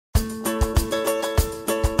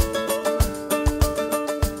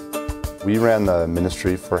We ran the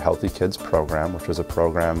Ministry for Healthy Kids program, which was a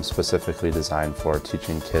program specifically designed for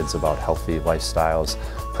teaching kids about healthy lifestyles,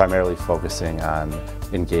 primarily focusing on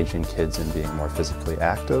engaging kids in being more physically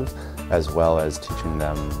active, as well as teaching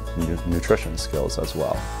them nutrition skills as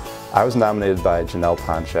well. I was nominated by Janelle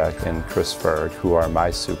Ponchak and Kris, who are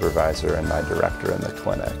my supervisor and my director in the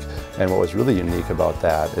clinic. And what was really unique about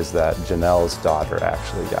that is that Janelle's daughter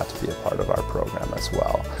actually got to be a part of our program as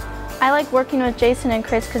well. I like working with Jason and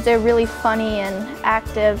Kris because they're really funny and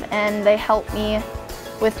active, and they help me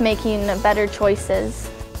with making better choices.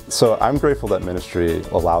 So I'm grateful that Ministry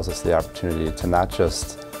allows us the opportunity to not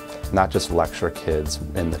just lecture kids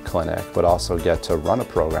in the clinic, but also get to run a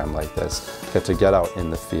program like this, get out in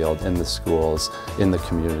the field, in the schools, in the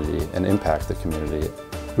community, and impact the community.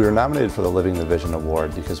 We were nominated for the Living the Vision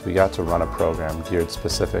Award because we got to run a program geared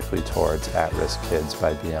specifically towards at-risk kids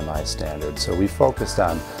by BMI standards. So we focused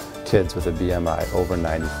on kids with a BMI over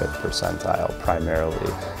 95th percentile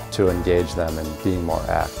primarily to engage them in being more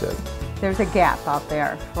active. There's a gap out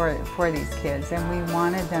there for these kids, and we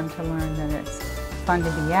wanted them to learn that it's fun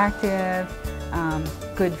to be active.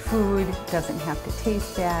 Good food doesn't have to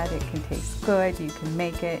taste bad, it can taste good, you can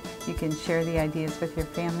make it, you can share the ideas with your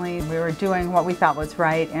family. We were doing what we thought was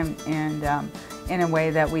right and in a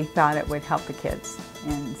way that we thought it would help the kids.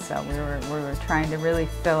 And so we were trying to really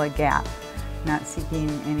fill a gap, not seeking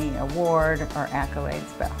any award or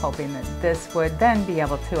accolades, but hoping that this would then be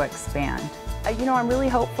able to expand. You know, I'm really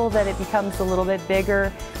hopeful that it becomes a little bit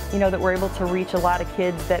bigger, you know, that we're able to reach a lot of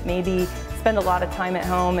kids that maybe spend a lot of time at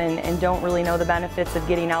home and don't really know the benefits of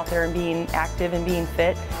getting out there and being active and being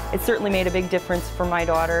fit. It certainly made a big difference for my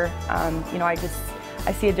daughter. You know, I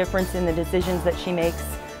see a difference in the decisions that she makes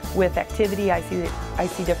with activity. I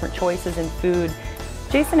see different choices in food.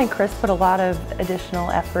 Jason and Kris put a lot of additional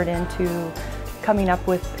effort into coming up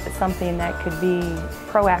with something that could be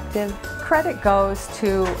proactive. Credit goes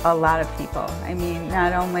to a lot of people. I mean,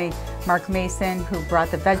 not only Mark Mason, who brought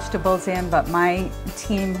the vegetables in, but my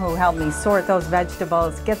team who helped me sort those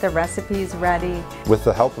vegetables, get the recipes ready. With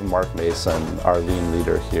the help of Mark Mason, our lean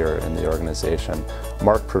leader here in the organization,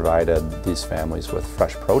 Mark provided these families with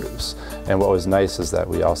fresh produce. And what was nice is that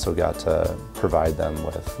we also got to provide them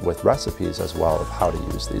with recipes as well of how to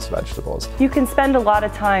use these vegetables. You can spend a lot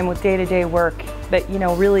of time with day-to-day work, but you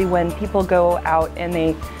know, really when people go out and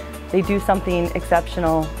they do something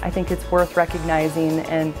exceptional, I think it's worth recognizing,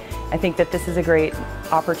 and I think that this is a great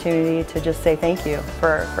opportunity to just say thank you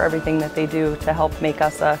for everything that they do to help make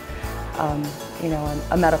us a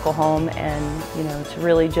medical home, and you know, to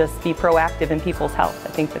really just be proactive in people's health. I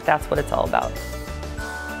think that that's what it's all about.